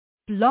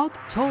Blog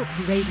Talk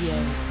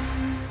Radio.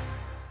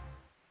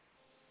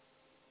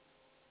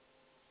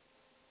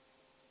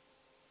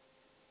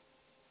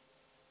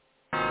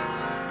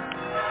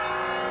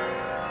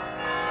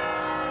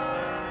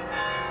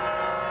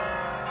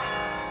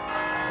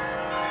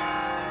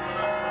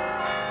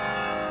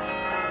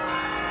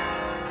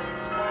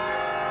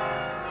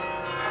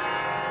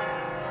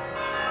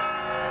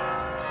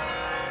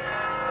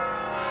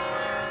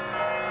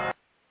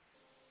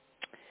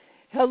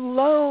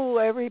 Hello,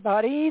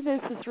 everybody. This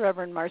is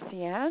Reverend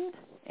Marcianne,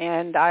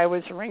 and I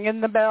was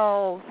ringing the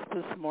bells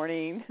this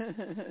morning.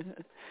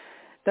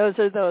 Those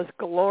are those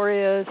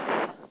glorious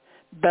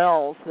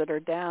bells that are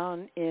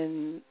down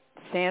in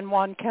San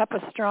Juan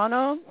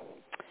Capistrano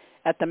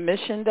at the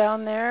mission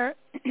down there.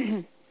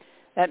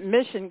 That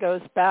mission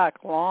goes back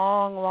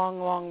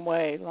long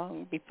way,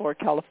 long before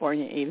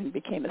California even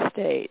became a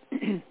state.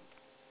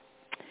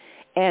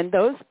 And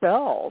those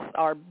bells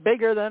are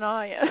bigger than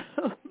I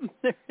am.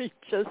 They're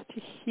just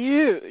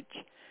huge.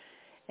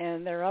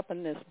 And they're up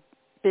in this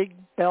big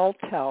bell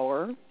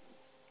tower.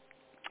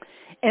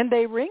 And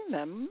they ring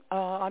them.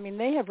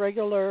 They have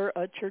regular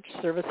church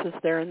services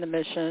there in the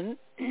mission,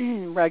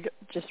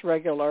 just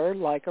regular,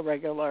 like a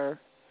regular,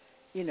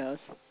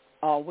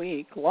 all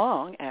week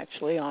long,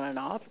 actually, on and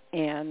off.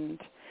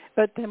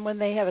 But then when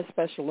they have a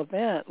special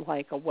event,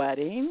 like a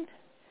wedding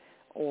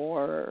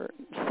or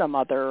some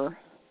other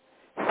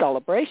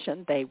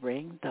celebration, they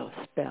ring those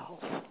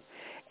bells.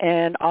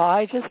 And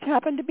I just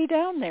happened to be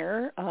down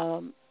there.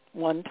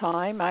 One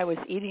time I was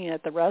eating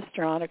at the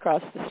restaurant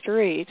across the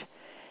street,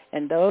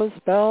 and those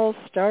bells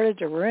started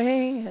to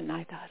ring, and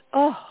I thought,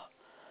 oh,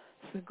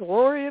 it's the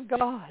glory of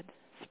God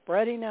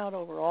spreading out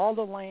over all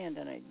the land.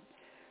 And I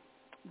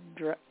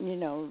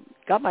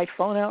got my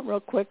phone out real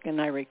quick,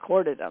 and I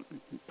recorded them,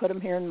 put them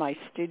here in my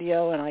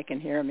studio, and I can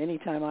hear them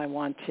anytime I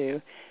want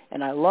to.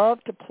 And I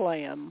love to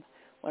play them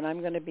when I'm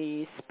going to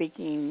be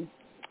speaking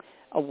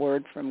a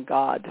word from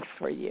God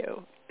for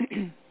you.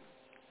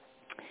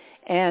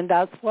 And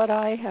that's what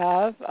I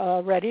have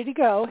ready to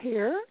go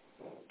here.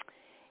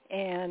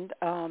 And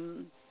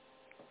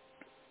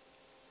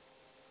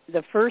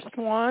the first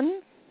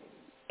one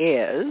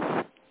is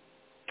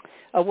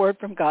a word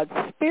from God's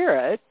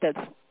Spirit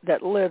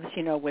that lives,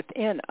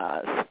 within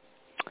us.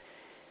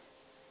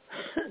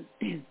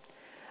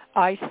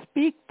 I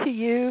speak to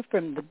you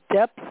from the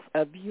depths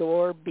of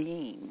your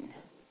being.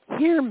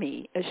 Hear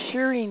me,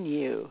 assuring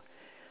you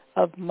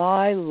of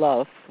my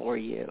love for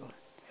you.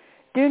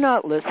 Do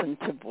not listen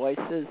to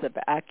voices of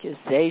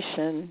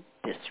accusation,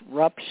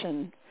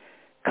 disruption,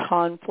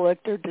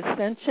 conflict, or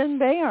dissension.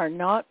 They are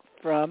not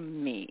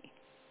from me.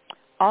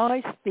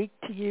 I speak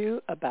to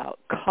you about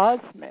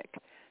cosmic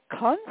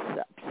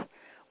concepts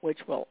which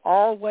will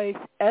always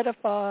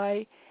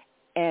edify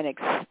and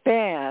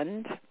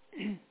expand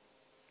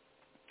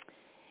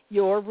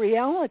your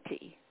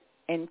reality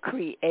and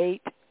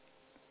create.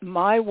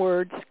 My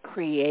words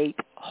create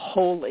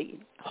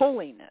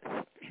holiness.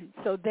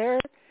 So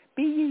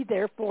be ye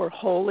therefore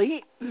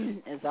holy,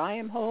 as I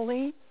am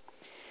holy.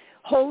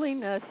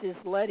 Holiness is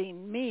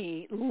letting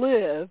me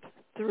live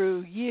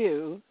through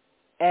you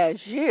as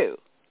you.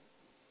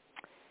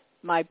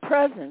 My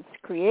presence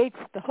creates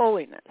the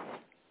holiness.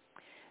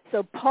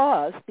 So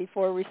pause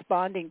before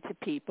responding to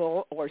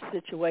people or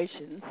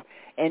situations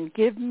and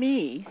give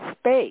me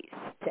space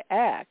to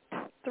act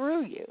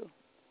through you.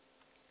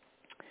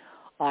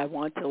 I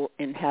want to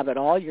inhabit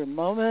all your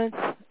moments,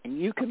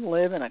 and you can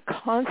live in a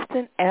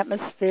constant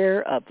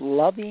atmosphere of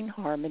loving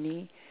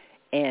harmony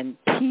and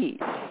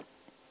peace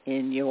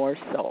in your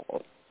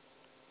soul.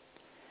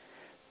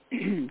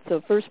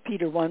 So 1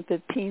 Peter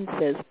 1:15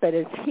 says, but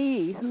as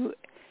he who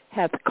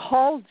hath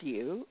called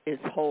you is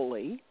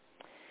holy,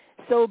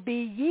 so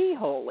be ye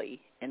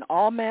holy in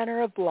all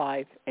manner of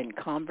life and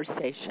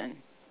conversation.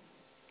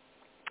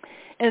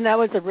 And that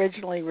was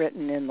originally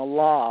written in the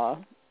law,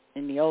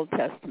 in the Old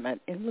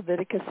Testament, in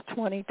Leviticus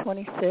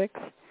 20:26,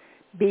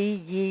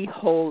 be ye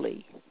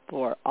holy,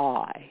 for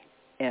I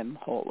am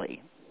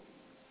holy.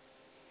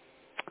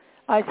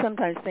 I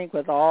sometimes think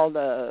with all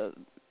the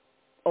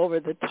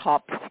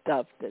over-the-top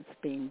stuff that's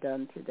being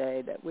done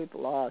today that we've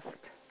lost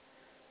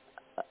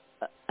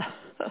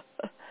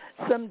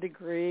some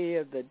degree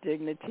of the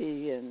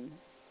dignity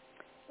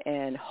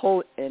and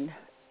whole, and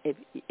if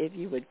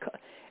you would call,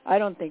 I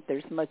don't think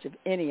there's much of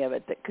any of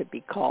it that could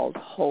be called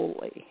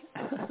holy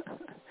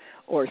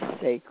or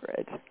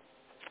sacred.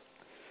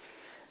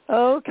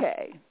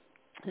 Okay,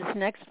 this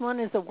next one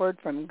is a word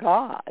from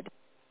God.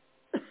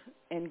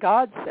 And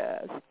God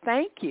says,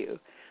 thank you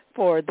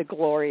for the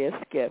glorious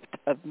gift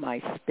of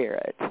my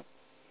spirit.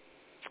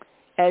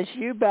 As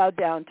you bow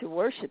down to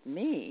worship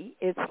me,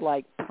 it's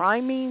like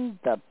priming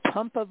the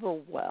pump of a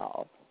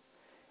well.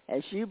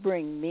 As you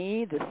bring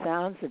me the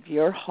sounds of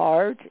your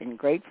heart in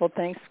grateful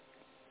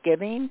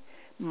thanksgiving,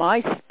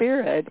 my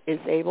spirit is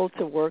able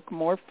to work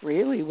more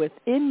freely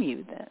within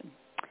you then.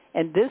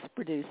 And this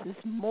produces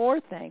more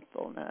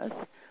thankfulness,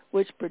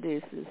 which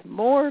produces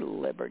more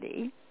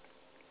liberty,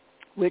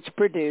 which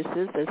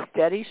produces a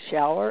steady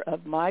shower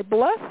of my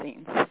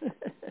blessings.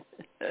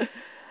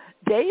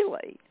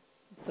 daily.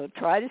 So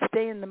try to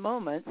stay in the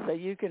moment so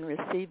you can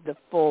receive the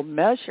full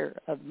measure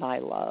of my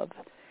love,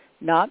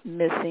 not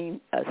missing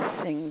a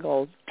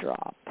single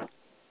drop.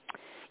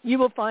 You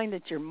will find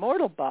that your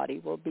mortal body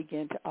will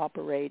begin to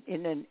operate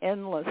in an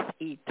endless,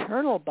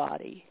 eternal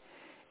body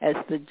as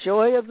the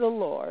joy of the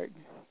Lord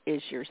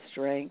is your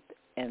strength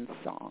and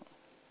song.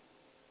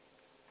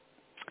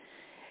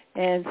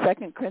 And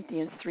 2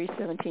 Corinthians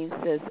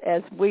 3:17 says,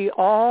 as we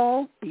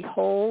all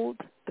behold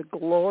the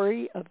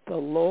glory of the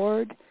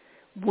Lord,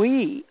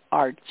 we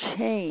are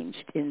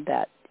changed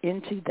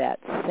into that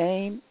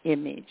same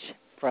image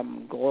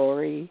from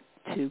glory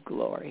to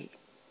glory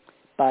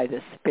by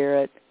the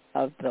Spirit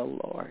of the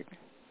Lord.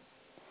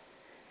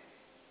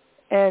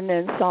 And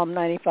then Psalm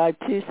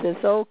 95:2 says,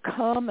 oh,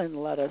 come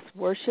and let us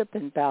worship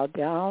and bow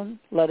down.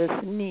 Let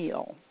us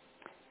kneel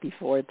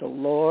before the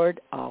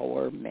Lord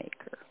our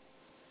Maker.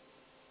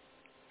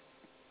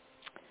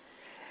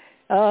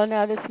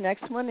 Now this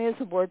next one is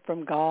a word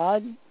from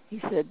God. He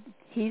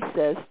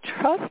says,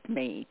 trust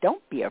me,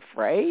 don't be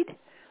afraid.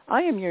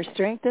 I am your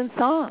strength and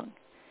song.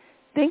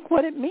 Think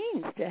what it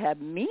means to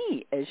have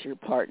me as your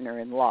partner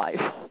in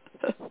life.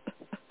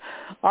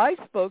 I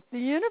spoke the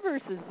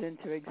universes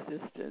into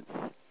existence.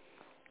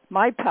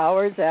 My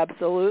power is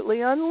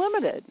absolutely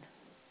unlimited.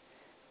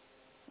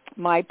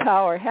 My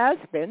power has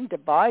been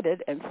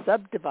divided and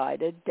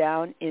subdivided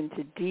down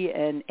into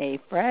DNA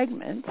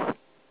fragments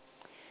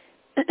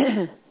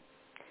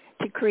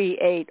to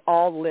create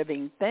all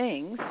living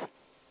things,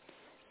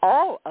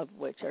 all of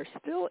which are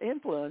still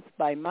influenced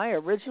by my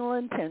original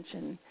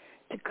intention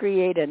to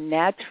create a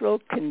natural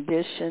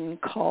condition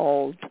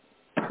called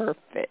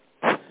perfect.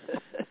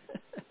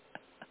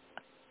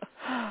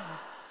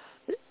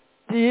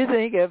 Do you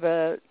think of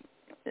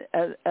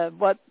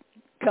what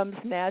comes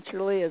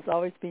naturally as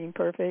always being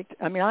perfect?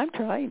 I mean, I'm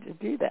trying to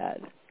do that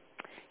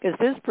because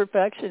this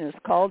perfection is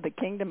called the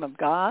kingdom of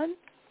God.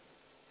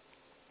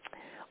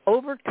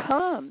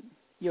 Overcome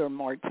your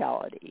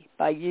mortality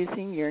by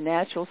using your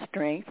natural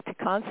strength to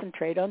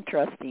concentrate on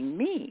trusting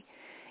me.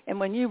 And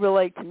when you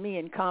relate to me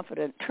in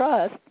confident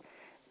trust,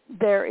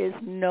 there is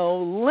no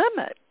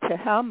limit to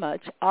how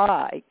much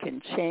I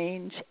can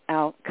change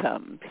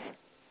outcomes.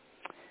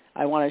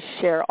 I want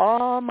to share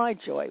all my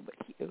joy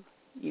with you.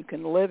 You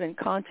can live in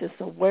conscious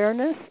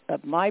awareness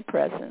of my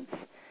presence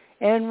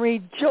and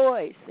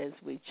rejoice as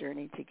we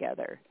journey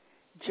together.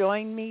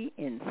 Join me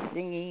in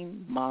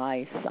singing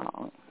my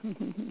song.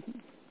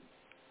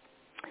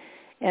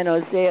 And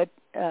Isaiah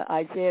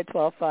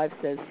 12:5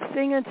 says,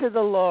 sing unto the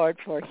Lord,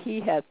 for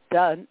he hath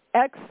done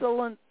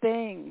excellent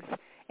things,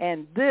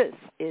 and this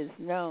is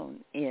known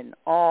in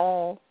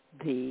all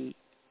the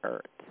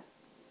earth.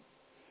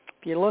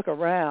 If you look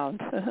around,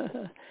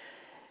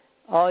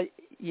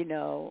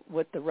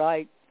 with the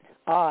right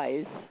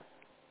eyes,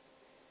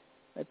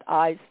 with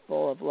eyes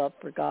full of love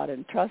for God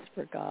and trust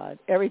for God,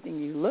 everything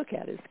you look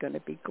at is going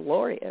to be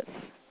glorious,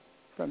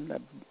 from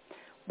the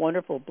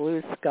wonderful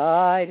blue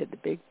sky to the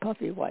big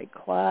puffy white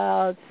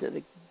clouds to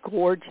the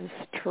gorgeous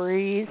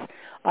trees.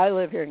 I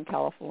live here in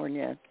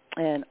California,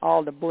 and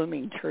all the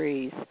blooming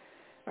trees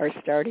are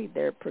starting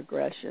their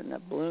progression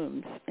of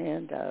blooms.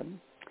 And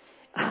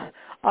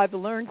I've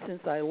learned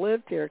since I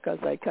lived here, because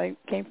I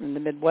came from the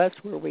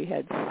Midwest where we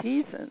had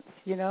seasons,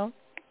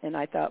 and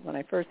I thought when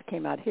I first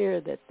came out here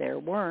that there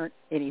weren't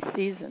any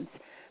seasons,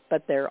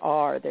 but there's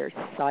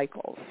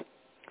cycles.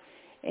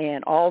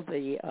 And all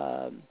the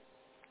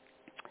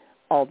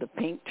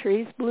pink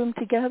trees bloom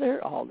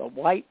together, all the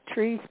white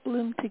trees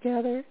bloom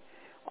together,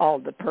 all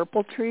the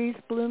purple trees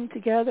bloom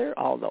together,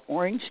 all the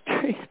orange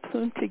trees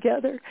bloom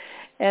together,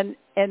 and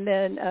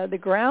then the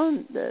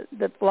ground,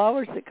 the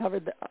flowers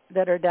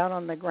that are down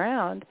on the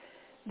ground,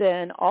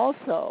 then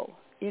also,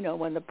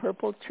 when the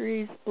purple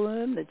trees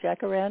bloom, the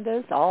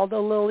jacarandas, all the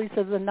lilies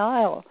of the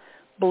Nile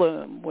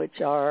bloom, which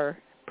are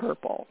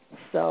purple.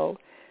 So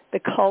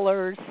the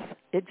colors,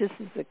 it just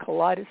is a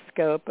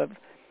kaleidoscope of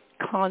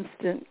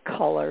constant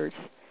colors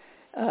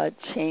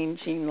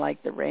changing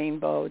like the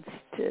rainbow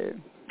to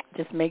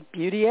just make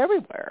beauty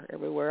everywhere.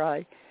 Everywhere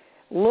I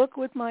look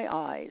with my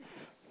eyes,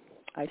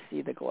 I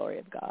see the glory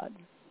of God.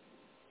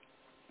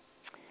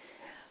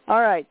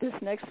 All right, this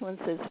next one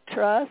says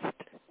trust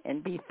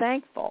and be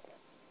thankful.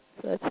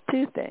 So that's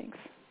two things.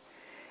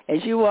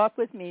 As you walk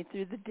with me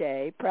through the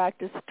day,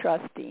 practice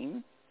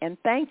trusting and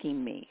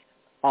thanking me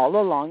all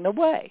along the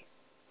way.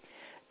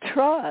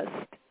 Trust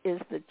is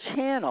the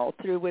channel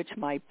through which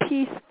my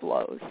peace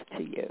flows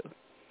to you,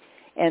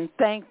 and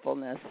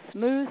thankfulness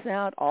smooths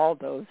out all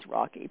those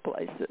rocky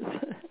places.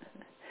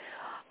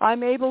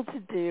 I'm able to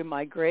do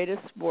my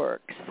greatest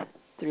works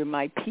through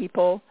my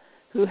people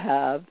who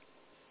have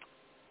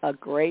a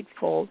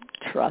grateful,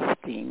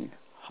 trusting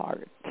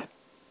heart.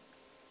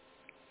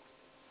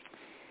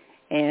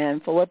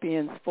 And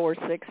Philippians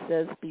 4:6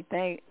 says, be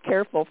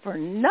careful for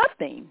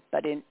nothing,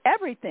 but in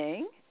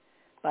everything,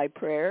 by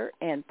prayer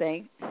and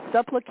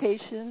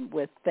supplication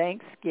with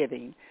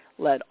thanksgiving,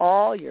 let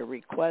all your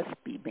requests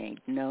be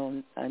made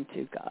known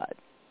unto God.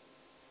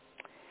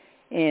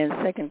 And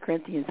 2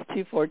 Corinthians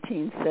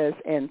 2:14 says,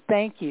 and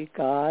thank you,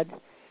 God,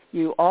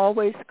 You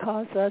always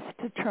cause us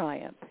to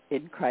triumph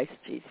in Christ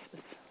Jesus.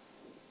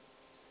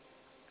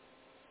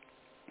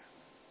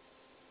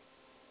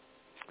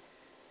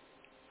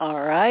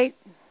 All right,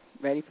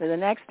 ready for the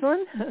next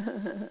one?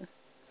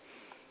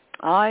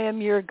 I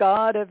am your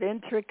God of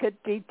intricate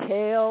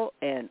detail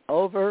and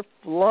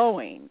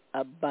overflowing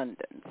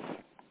abundance.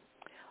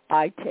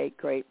 I take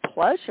great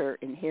pleasure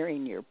in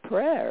hearing your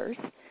prayers,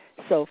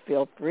 so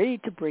feel free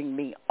to bring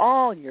me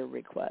all your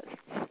requests.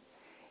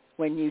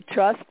 When you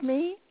trust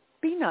me,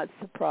 be not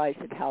surprised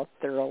at how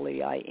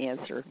thoroughly I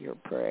answer your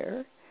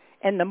prayer.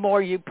 And the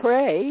more you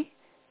pray,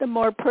 the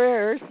more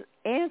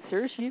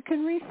answers you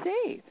can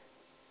receive.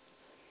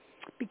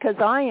 Because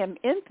I am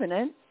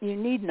infinite, you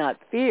need not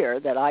fear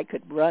that I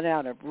could run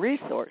out of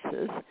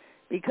resources,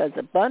 because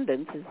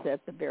abundance is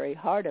at the very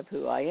heart of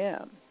who I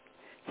am.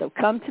 So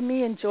come to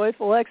me in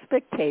joyful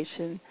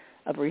expectation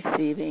of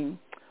receiving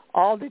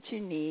all that you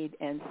need,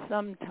 and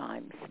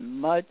sometimes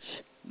much,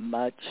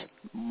 much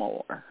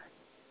more.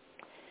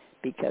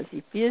 Because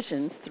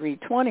Ephesians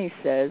 3:20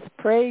 says,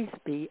 praise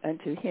be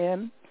unto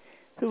him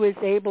who is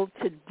able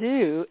to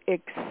do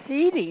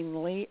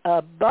exceedingly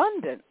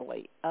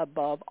abundantly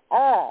above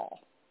all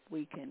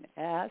we can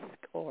ask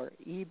or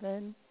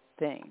even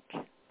think.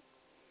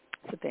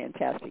 It's a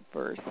fantastic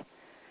verse.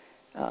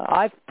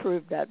 I've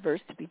proved that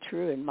verse to be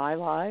true in my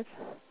life.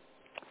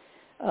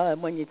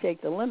 When you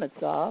take the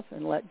limits off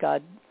and let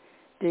God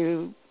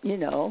do,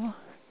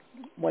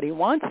 what he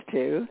wants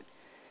to,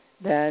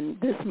 then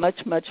this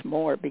much, much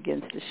more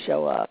begins to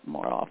show up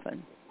more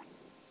often.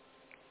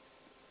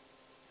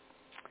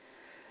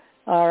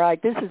 All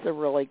right, this is a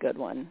really good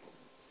one.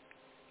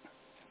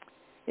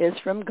 It's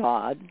from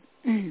God.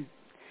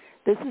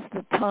 This is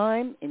the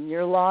time in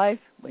your life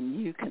when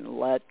you can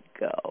let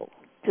go.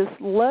 Just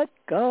let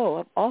go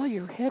of all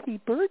your heavy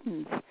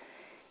burdens.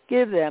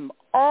 Give them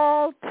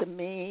all to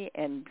me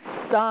and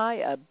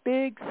sigh a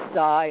big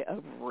sigh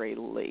of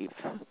relief.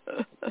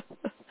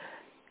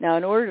 Now,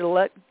 in order to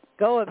let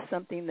go of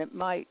something that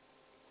might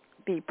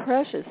be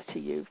precious to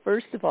you,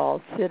 first of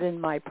all, sit in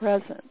my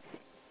presence.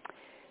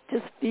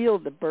 Just feel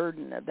the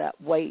burden of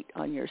that weight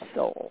on your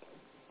soul,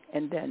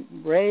 and then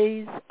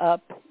raise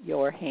up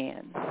your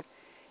hands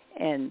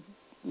and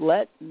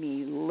let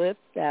me lift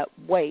that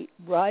weight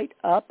right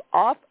up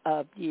off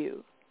of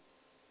you.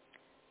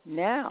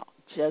 Now,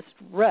 just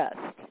rest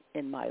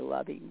in my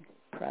loving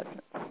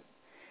presence.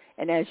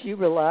 And as you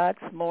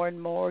relax more and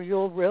more,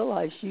 you'll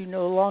realize you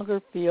no longer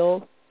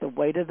feel the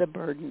weight of the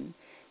burden.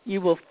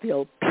 You will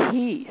feel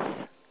peace.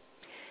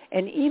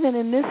 And even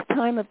in this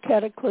time of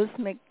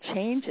cataclysmic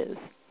changes,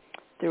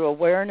 through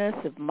awareness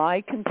of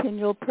my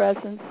continual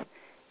presence,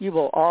 you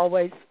will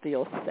always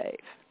feel safe.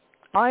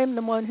 I am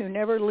the one who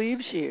never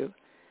leaves you.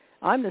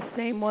 I'm the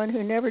same one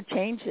who never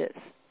changes.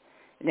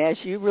 And as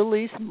you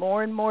release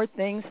more and more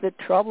things that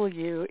trouble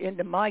you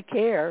into my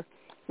care,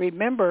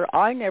 remember,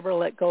 I never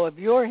let go of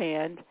your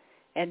hand,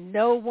 and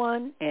no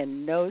one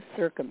and no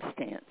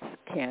circumstance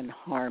can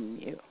harm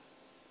you.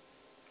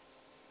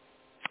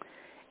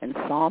 And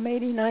Psalm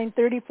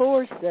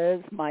 89:34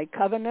 says, my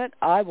covenant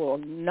I will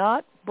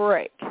not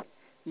break,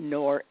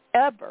 nor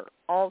ever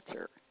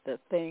alter the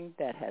thing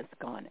that has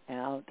gone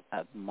out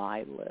of my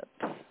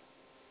lips.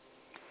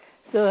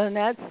 So in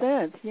that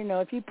sense,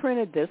 if you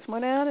printed this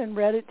one out and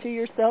read it to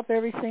yourself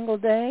every single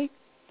day,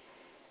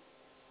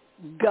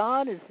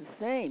 God is the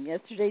same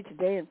yesterday,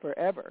 today, and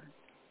forever.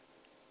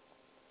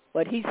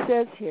 What he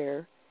says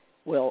here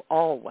will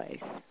always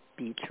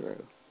be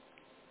true.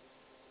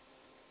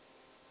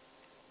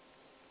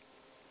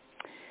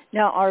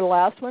 Now, our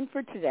last one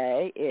for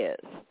today is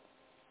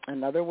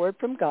another word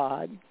from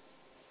God.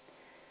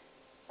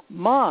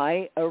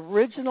 My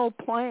original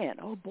plan.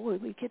 Oh, boy,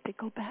 we get to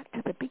go back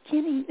to the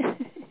beginning.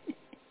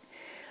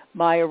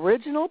 My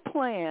original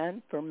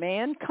plan for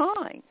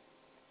mankind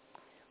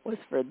was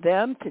for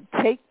them to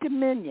take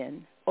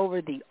dominion over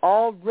the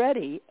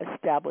already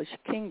established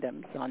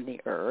kingdoms on the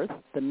earth,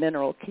 the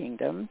mineral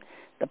kingdom,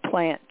 the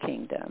plant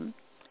kingdom,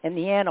 and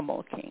the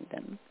animal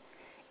kingdom,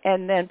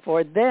 and then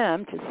for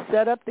them to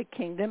set up the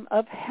kingdom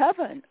of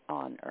heaven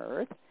on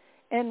earth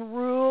and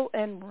rule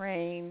and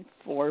reign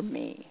for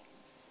me.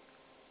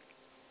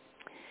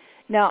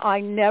 Now, I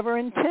never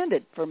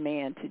intended for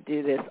man to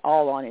do this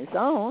all on his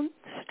own,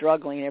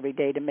 struggling every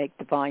day to make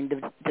divine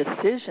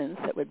decisions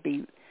that would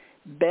be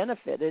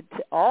benefited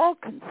to all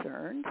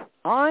concerned.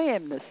 I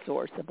am the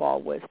source of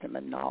all wisdom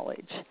and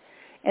knowledge,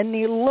 and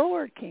the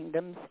lower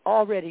kingdoms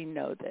already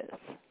know this.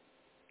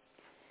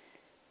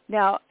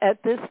 Now,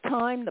 at this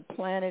time, the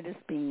planet is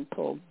being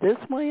pulled this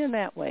way and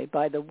that way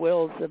by the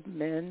wills of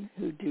men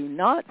who do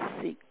not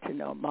seek to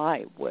know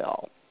my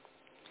will.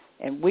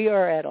 And we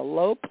are at a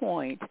low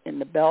point in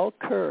the bell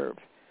curve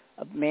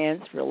of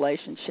man's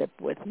relationship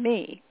with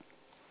me.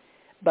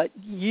 But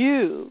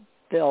you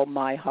fill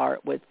my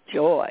heart with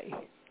joy,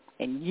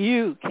 and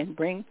you can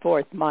bring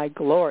forth my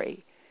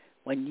glory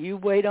when you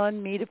wait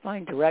on me to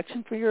find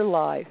direction for your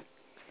life,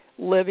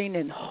 living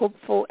in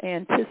hopeful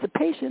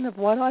anticipation of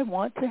what I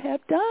want to have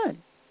done.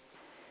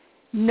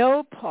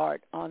 No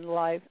part of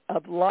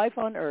life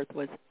on earth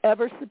was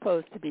ever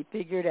supposed to be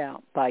figured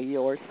out by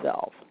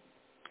yourself.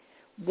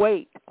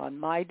 Wait on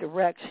my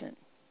direction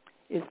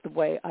is the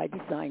way I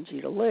designed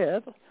you to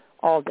live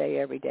all day,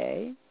 every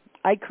day.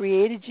 I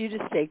created you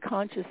to stay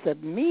conscious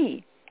of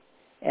me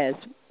as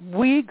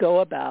we go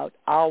about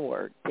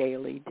our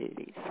daily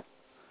duties.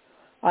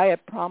 I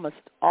have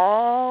promised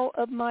all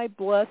of my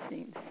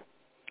blessings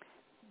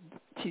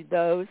to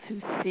those who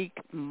seek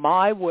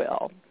my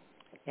will,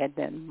 and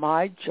then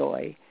my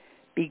joy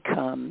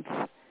becomes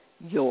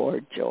your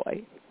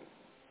joy.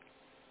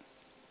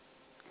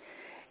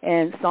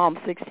 And Psalm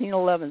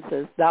 16:11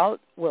 says, Thou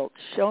wilt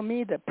show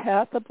me the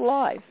path of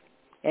life,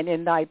 and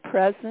in thy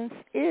presence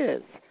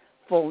is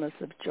fullness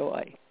of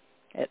joy.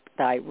 At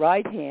thy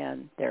right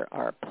hand there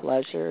are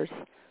pleasures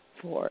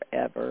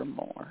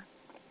forevermore.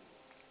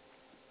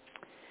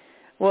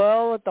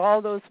 Well, with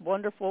all those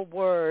wonderful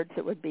words,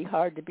 it would be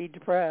hard to be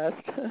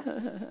depressed.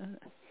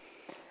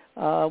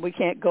 We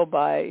can't go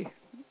by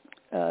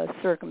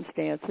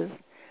circumstances.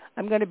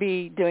 I'm going to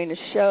be doing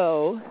a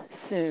show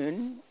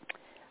soon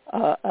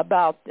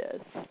about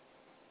this.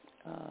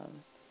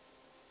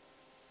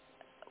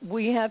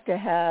 We have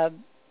to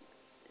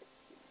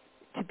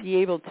be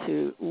able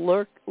to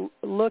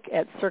look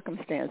at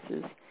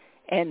circumstances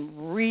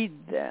and read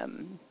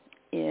them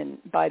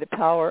by the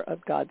power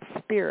of God's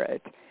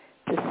Spirit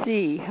to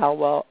see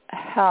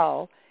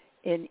how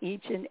in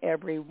each and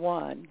every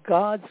one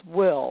God's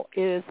will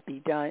is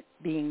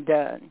being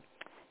done,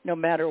 no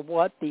matter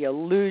what the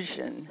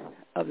illusion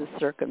of the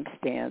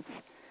circumstance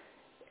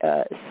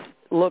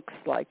looks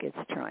like it's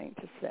trying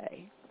to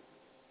say.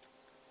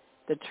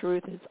 The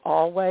truth is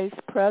always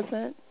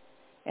present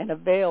and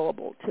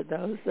available to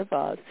those of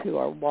us who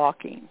are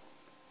walking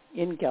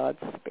in God's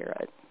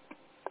Spirit.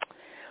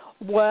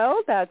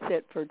 Well, that's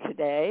it for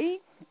today,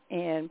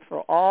 and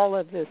for all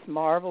of this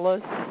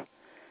marvelous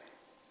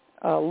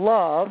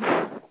love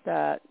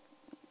that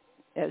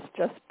has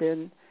just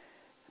been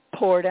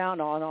poured out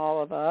on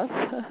all of us.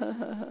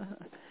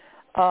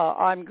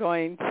 I'm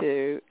going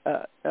to,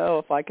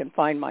 if I can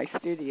find my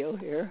studio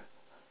here,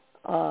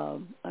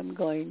 I'm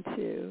going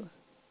to,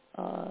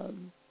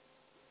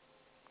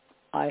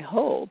 I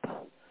hope,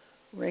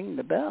 ring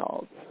the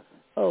bells.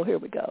 Oh, here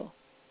we go.